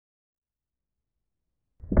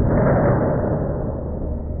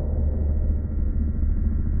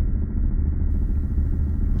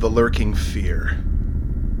The Lurking Fear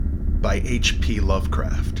by H.P.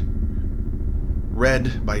 Lovecraft.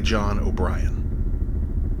 Read by John O'Brien.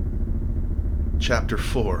 Chapter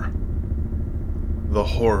 4. The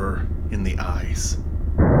Horror in the Eyes.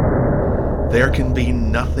 There can be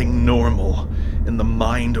nothing normal in the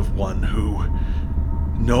mind of one who,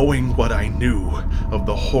 knowing what I knew of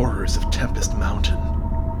the horrors of Tempest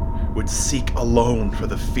Mountain, would seek alone for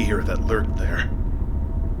the fear that lurked there.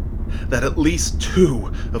 That at least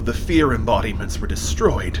 2 of the fear embodiments were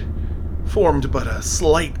destroyed formed but a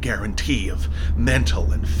slight guarantee of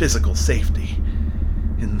mental and physical safety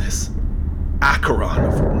in this acheron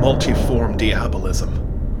of multiform diabolism.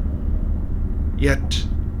 Yet,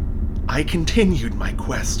 I continued my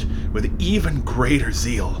quest with even greater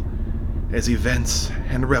zeal as events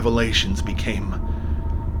and revelations became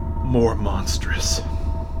more monstrous.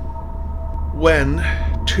 When,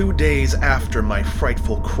 2 days after my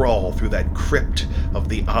frightful crawl through that crypt of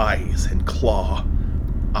the eyes and claw,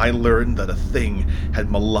 I learned that a thing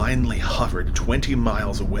had malignly hovered 20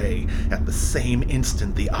 miles away at the same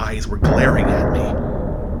instant the eyes were glaring at me,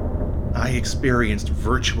 I experienced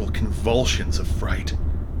virtual convulsions of fright.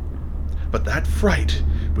 But that fright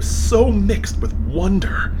was so mixed with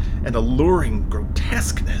wonder and alluring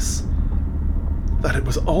grotesqueness that it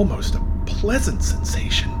was almost a pleasant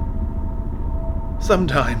sensation.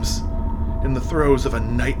 Sometimes, in the throes of a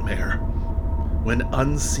nightmare, when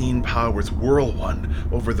unseen powers whirl one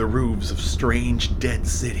over the roofs of strange dead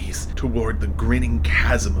cities toward the grinning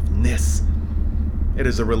chasm of Nis, it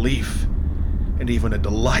is a relief and even a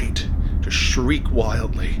delight to shriek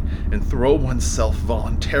wildly and throw oneself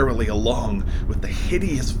voluntarily along with the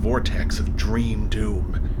hideous vortex of dream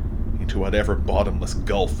doom into whatever bottomless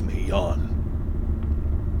gulf may yawn.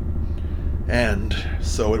 And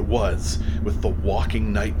so it was with the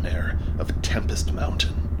walking nightmare of Tempest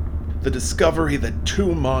Mountain. The discovery that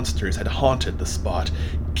 2 monsters had haunted the spot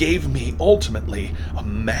gave me ultimately a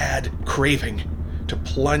mad craving to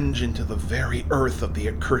plunge into the very earth of the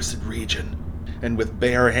accursed region, and with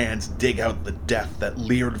bare hands dig out the death that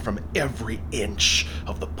leered from every inch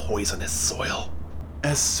of the poisonous soil.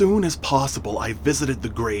 As soon as possible, I visited the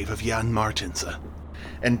grave of Jan Martense,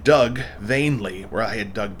 and dug vainly where I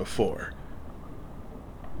had dug before.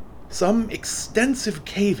 Some extensive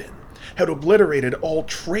cave-in had obliterated all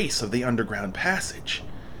trace of the underground passage,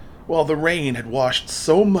 while the rain had washed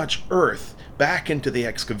so much earth back into the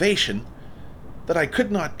excavation that I could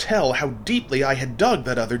not tell how deeply I had dug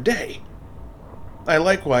that other day. I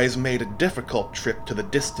likewise made a difficult trip to the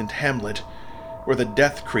distant hamlet where the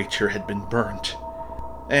death creature had been burnt,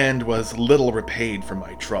 and was little repaid for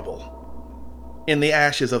my trouble. In the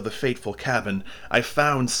ashes of the fateful cabin, I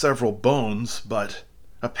found several bones, but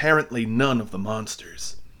apparently none of the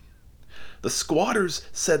monsters. The squatters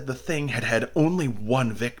said the thing had had only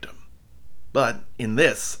 1 victim, but in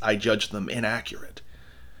this I judged them inaccurate,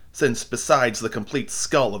 since besides the complete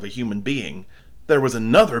skull of a human being, there was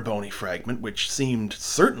another bony fragment which seemed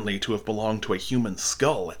certainly to have belonged to a human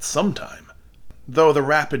skull at some time. Though the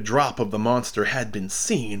rapid drop of the monster had been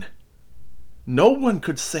seen, no one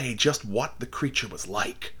could say just what the creature was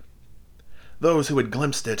like. Those who had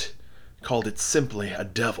glimpsed it called it simply a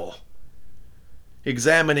devil.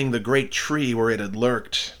 Examining the great tree where it had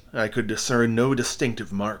lurked, I could discern no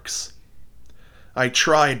distinctive marks. I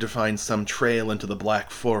tried to find some trail into the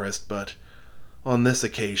black forest, but on this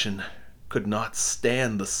occasion could not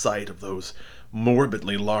stand the sight of those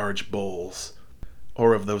morbidly large boles,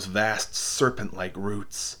 or of those vast serpent-like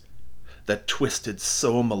roots that twisted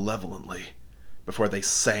so malevolently before they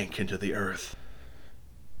sank into the earth.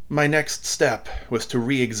 My next step was to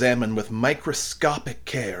re-examine with microscopic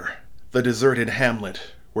care the deserted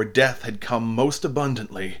hamlet where death had come most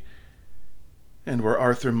abundantly, and where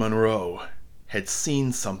Arthur Monroe had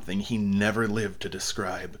seen something he never lived to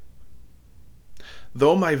describe.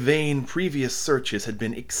 Though my vain previous searches had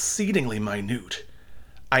been exceedingly minute,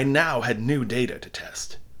 I now had new data to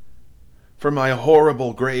test. For my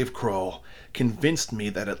horrible grave crawl convinced me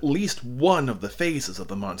that at least one of the phases of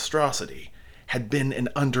the monstrosity had been an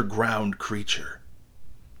underground creature.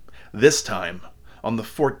 This time, on the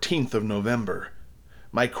 14th of November,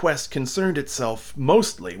 my quest concerned itself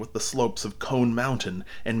mostly with the slopes of Cone Mountain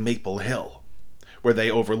and Maple Hill, where they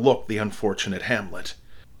overlooked the unfortunate hamlet,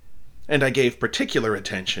 and I gave particular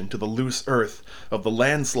attention to the loose earth of the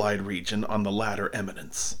landslide region on the latter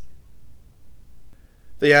eminence.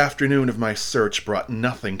 The afternoon of my search brought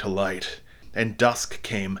nothing to light, and dusk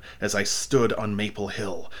came as I stood on Maple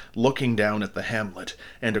Hill, looking down at the hamlet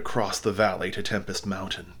and across the valley to Tempest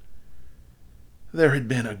Mountain. There had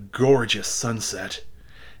been a gorgeous sunset,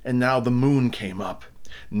 and now the moon came up,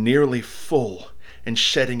 nearly full, and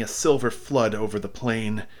shedding a silver flood over the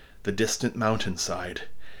plain, the distant mountainside,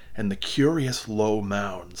 and the curious low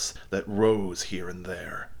mounds that rose here and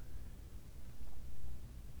there.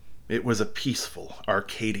 It was a peaceful,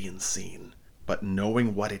 Arcadian scene, but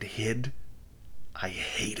knowing what it hid, I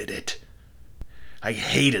hated it. I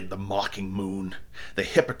hated the mocking moon, the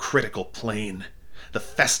hypocritical plain, the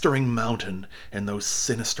festering mountain, and those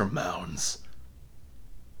sinister mounds.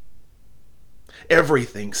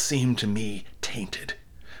 Everything seemed to me tainted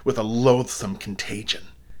with a loathsome contagion,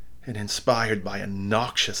 and inspired by a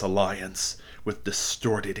noxious alliance with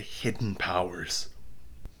distorted hidden powers.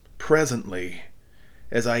 Presently,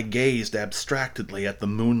 as I gazed abstractedly at the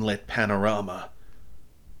moonlit panorama,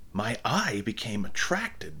 my eye became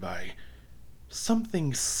attracted by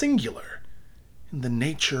something singular in the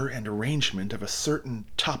nature and arrangement of a certain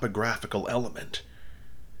topographical element.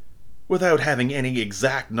 Without having any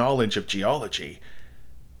exact knowledge of geology,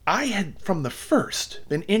 I had from the first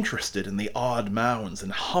been interested in the odd mounds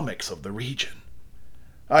and hummocks of the region.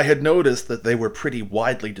 I had noticed that they were pretty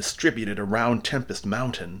widely distributed around Tempest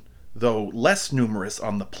Mountain, though less numerous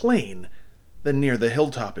on the plain than near the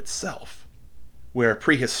hilltop itself, where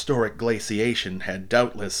prehistoric glaciation had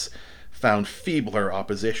doubtless found feebler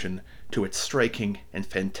opposition to its striking and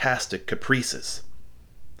fantastic caprices.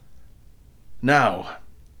 Now,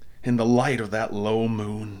 in the light of that low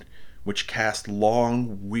moon, which cast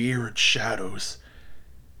long, weird shadows,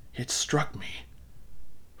 it struck me,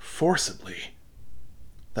 forcibly,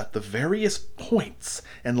 that the various points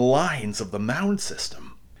and lines of the mound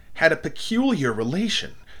system had a peculiar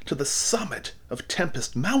relation to the summit of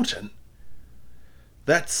Tempest Mountain.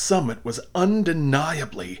 That summit was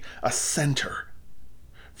undeniably a center,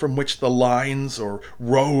 from which the lines or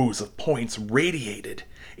rows of points radiated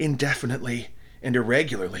indefinitely and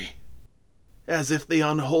irregularly, as if the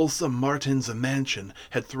unwholesome Martense Mansion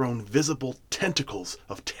had thrown visible tentacles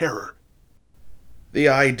of terror. The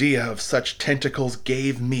idea of such tentacles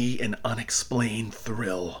gave me an unexplained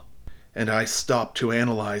thrill, and I stopped to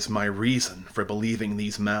analyze my reason for believing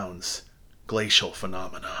these mounds glacial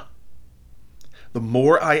phenomena. The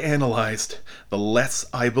more I analyzed, the less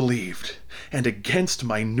I believed, and against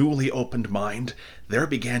my newly opened mind there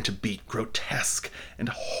began to beat grotesque and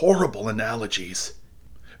horrible analogies,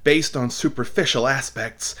 based on superficial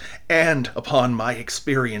aspects and upon my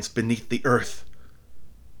experience beneath the earth.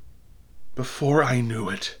 Before I knew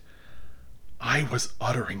it, I was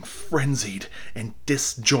uttering frenzied and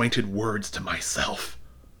disjointed words to myself.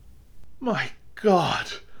 My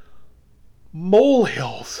God!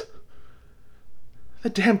 Molehills! The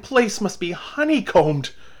damn place must be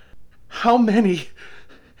honeycombed! How many?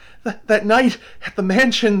 That night at the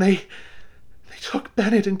mansion, they took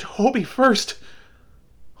Bennett and Toby first,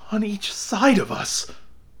 on each side of us.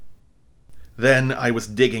 Then I was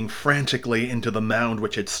digging frantically into the mound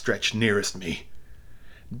which had stretched nearest me.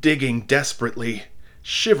 Digging desperately,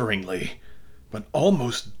 shiveringly, but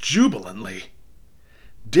almost jubilantly.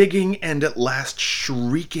 Digging and at last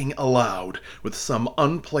shrieking aloud with some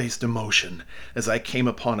unplaced emotion as I came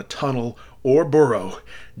upon a tunnel or burrow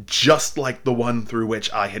just like the one through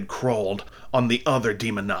which I had crawled on the other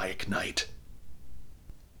demoniac night.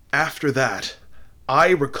 After that, I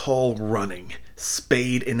recall running,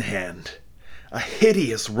 spade in hand. A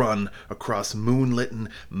hideous run across moonlit,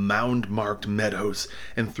 mound-marked meadows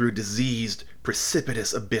and through diseased,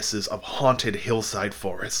 precipitous abysses of haunted hillside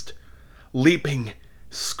forest. Leaping,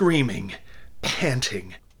 screaming,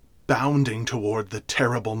 panting, bounding toward the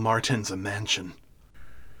terrible Martense Mansion.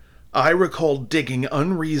 I recall digging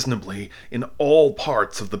unreasonably in all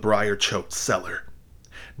parts of the briar-choked cellar,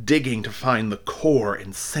 digging to find the core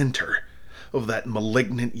and center of that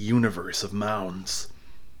malignant universe of mounds.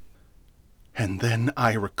 And then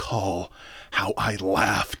I recall how I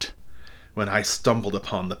laughed when I stumbled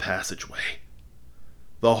upon the passageway.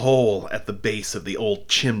 The hole at the base of the old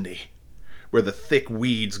chimney, where the thick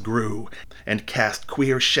weeds grew and cast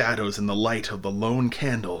queer shadows in the light of the lone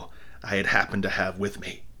candle I had happened to have with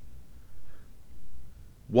me.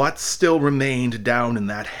 What still remained down in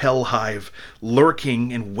that hell hive,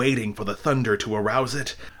 lurking and waiting for the thunder to arouse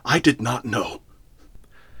it, I did not know.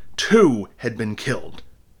 2 had been killed.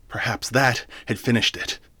 Perhaps that had finished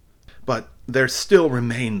it. But there still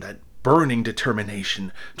remained that burning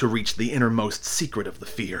determination to reach the innermost secret of the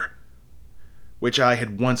fear, which I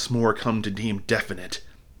had once more come to deem definite,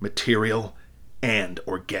 material, and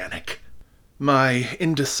organic. My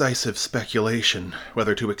indecisive speculation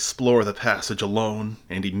whether to explore the passage alone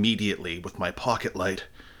and immediately with my pocket light,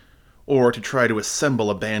 or to try to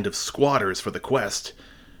assemble a band of squatters for the quest,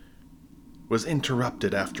 was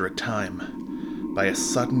interrupted after a time by a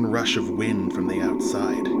sudden rush of wind from the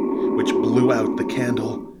outside, which blew out the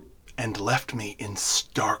candle and left me in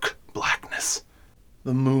stark blackness.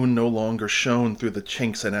 The moon no longer shone through the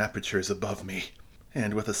chinks and apertures above me,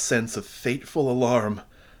 and with a sense of fateful alarm,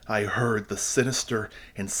 I heard the sinister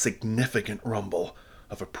and significant rumble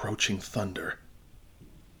of approaching thunder.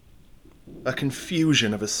 A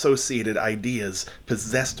confusion of associated ideas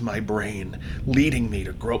possessed my brain, leading me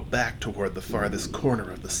to grope back toward the farthest corner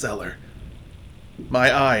of the cellar.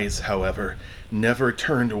 My eyes, however, never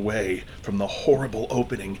turned away from the horrible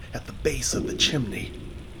opening at the base of the chimney,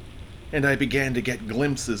 and I began to get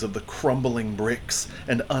glimpses of the crumbling bricks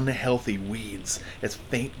and unhealthy weeds as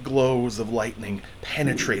faint glows of lightning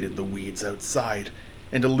penetrated the weeds outside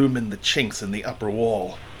and illumined the chinks in the upper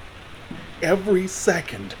wall. Every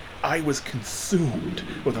second, I was consumed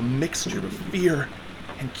with a mixture of fear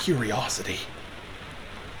and curiosity.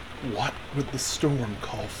 What would the storm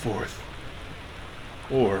call forth?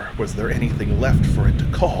 Or was there anything left for it to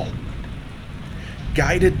call?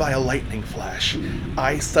 Guided by a lightning flash,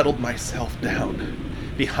 I settled myself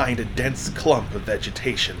down behind a dense clump of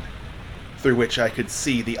vegetation, through which I could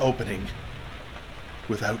see the opening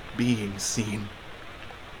without being seen.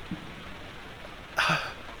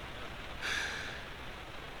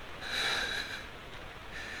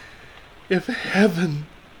 If heaven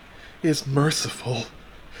is merciful,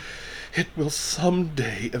 it will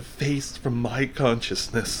someday efface from my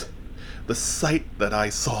consciousness the sight that I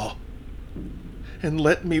saw, and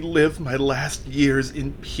let me live my last years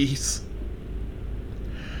in peace.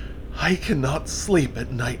 I cannot sleep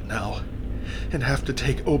at night now, and have to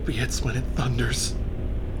take opiates when it thunders.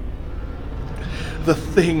 The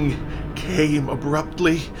thing came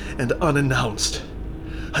abruptly and unannounced.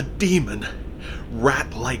 A demon,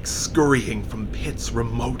 rat-like scurrying from pits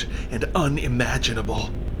remote and unimaginable.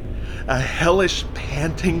 A hellish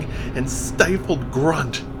panting and stifled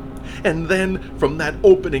grunt. And then, from that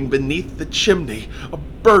opening beneath the chimney, a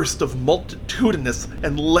burst of multitudinous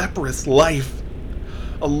and leprous life.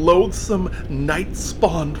 A loathsome,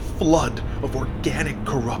 night-spawned flood of organic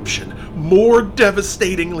corruption, more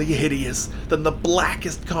devastatingly hideous than the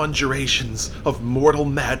blackest conjurations of mortal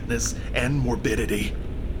madness and morbidity.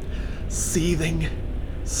 Seething,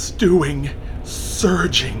 stewing,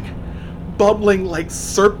 surging, bubbling like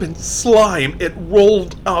serpent slime, it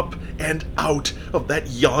rolled up and out of that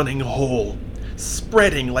yawning hole,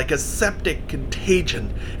 spreading like a septic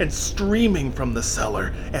contagion and streaming from the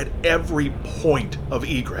cellar at every point of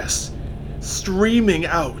egress, streaming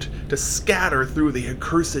out to scatter through the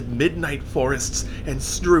accursed midnight forests and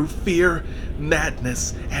strew fear,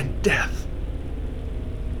 madness, and death.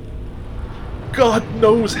 God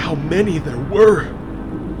knows how many there were.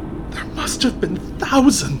 There must have been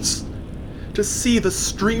thousands. To see the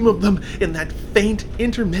stream of them in that faint,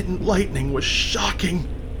 intermittent lightning was shocking.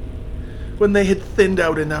 When they had thinned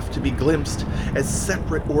out enough to be glimpsed as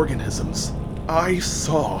separate organisms, I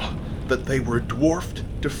saw that they were dwarfed,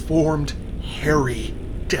 deformed, hairy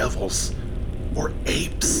devils, or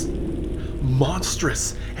apes.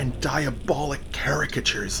 Monstrous and diabolic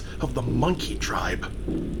caricatures of the monkey tribe.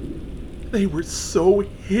 They were so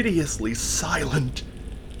hideously silent.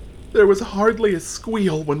 There was hardly a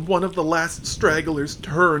squeal when one of the last stragglers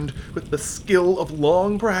turned with the skill of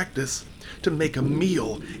long practice to make a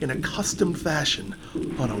meal in accustomed fashion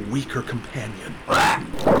on a weaker companion.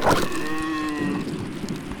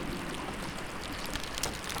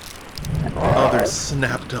 Others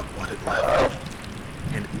snapped up what it left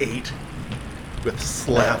and ate with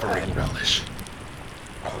slavering relish.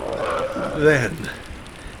 Then,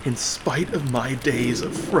 in spite of my days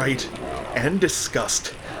of fright and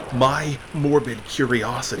disgust, my morbid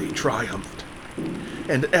curiosity triumphed.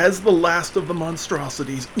 And as the last of the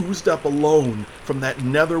monstrosities oozed up alone from that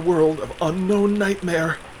netherworld of unknown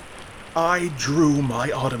nightmare, I drew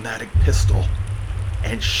my automatic pistol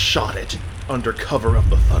and shot it under cover of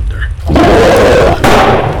the thunder.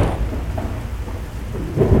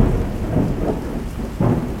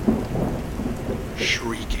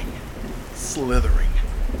 Shrieking, slithering,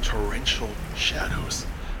 torrential shadows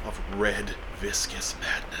of red, viscous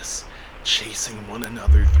madness, chasing one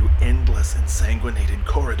another through endless ensanguinated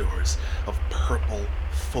corridors of purple,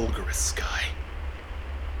 fulgurous sky.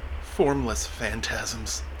 Formless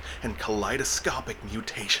phantasms and kaleidoscopic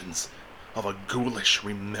mutations of a ghoulish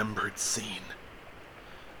remembered scene.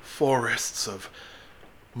 Forests of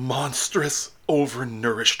monstrous,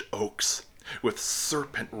 overnourished oaks, with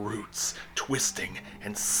serpent roots twisting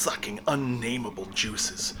and sucking unnameable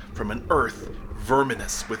juices from an earth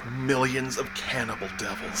verminous with millions of cannibal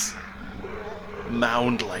devils.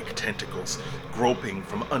 Mound-like tentacles groping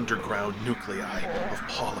from underground nuclei of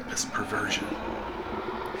polypus perversion.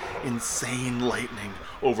 insane lightning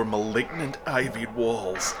over malignant ivied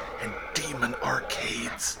walls and demon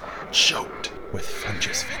arcades choked with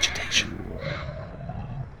fungus vegetation.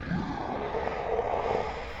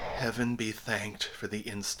 Heaven be thanked for the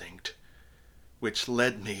instinct which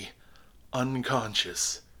led me,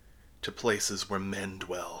 unconscious, to places where men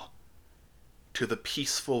dwell, to the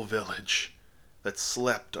peaceful village that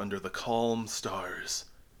slept under the calm stars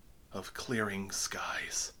of clearing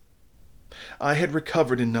skies. I had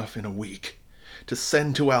recovered enough in a week to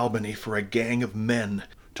send to Albany for a gang of men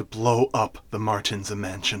to blow up the Martense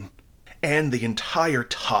Mansion and the entire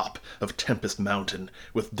top of Tempest Mountain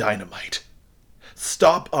with dynamite,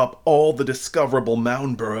 stop up all the discoverable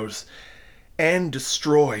mound burrows, and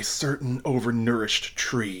destroy certain overnourished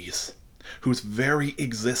trees whose very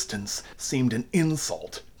existence seemed an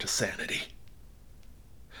insult to sanity.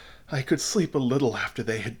 I could sleep a little after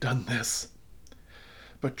they had done this,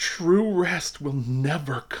 but true rest will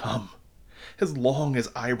never come as long as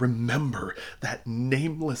I remember that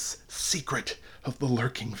nameless secret of the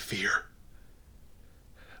lurking fear.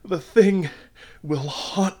 The thing will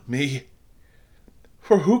haunt me,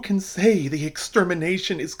 for who can say the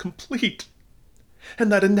extermination is complete,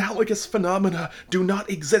 and that analogous phenomena do not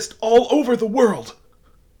exist all over the world?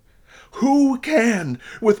 Who can,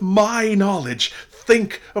 with my knowledge,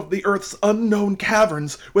 think of the Earth's unknown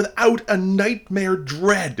caverns without a nightmare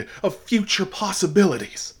dread of future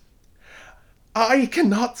possibilities? I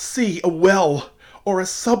cannot see a well or a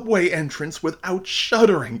subway entrance without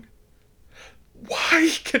shuddering.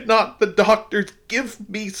 Why cannot the doctors give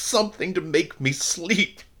me something to make me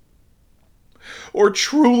sleep, or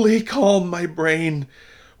truly calm my brain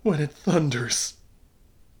when it thunders?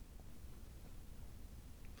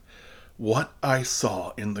 What I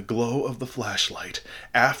saw in the glow of the flashlight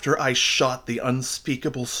after I shot the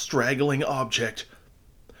unspeakable straggling object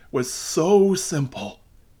was so simple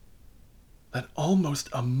that almost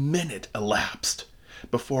a minute elapsed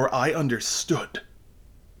before I understood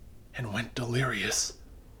and went delirious.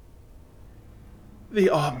 The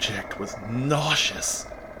object was nauseous,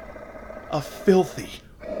 a filthy,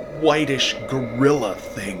 whitish gorilla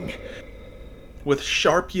thing with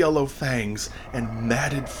sharp yellow fangs and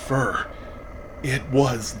matted fur. It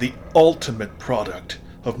was the ultimate product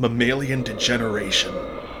of mammalian degeneration,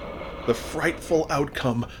 the frightful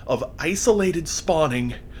outcome of isolated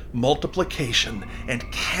spawning, multiplication,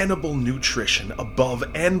 and cannibal nutrition above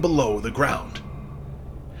and below the ground.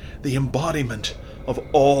 The embodiment of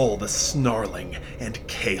all the snarling and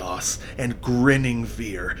chaos and grinning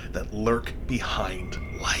fear that lurk behind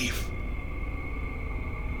life.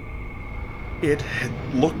 It had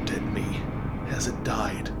looked at me as it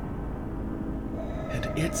died, and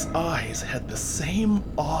its eyes had the same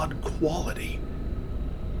odd quality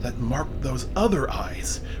that marked those other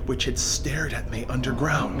eyes which had stared at me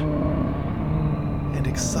underground and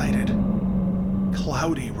excited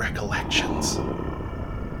cloudy recollections.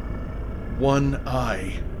 One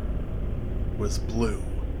eye was blue,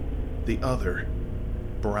 the other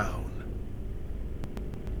brown.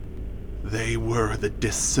 They were the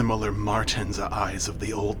dissimilar Martense eyes of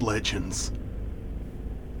the old legends.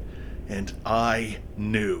 And I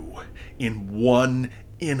knew, in one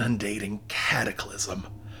inundating cataclysm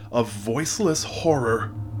of voiceless horror,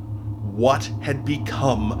 what had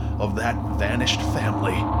become of that vanished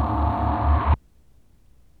family.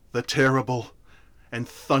 The terrible and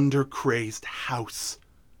thunder-crazed house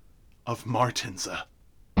of Martense.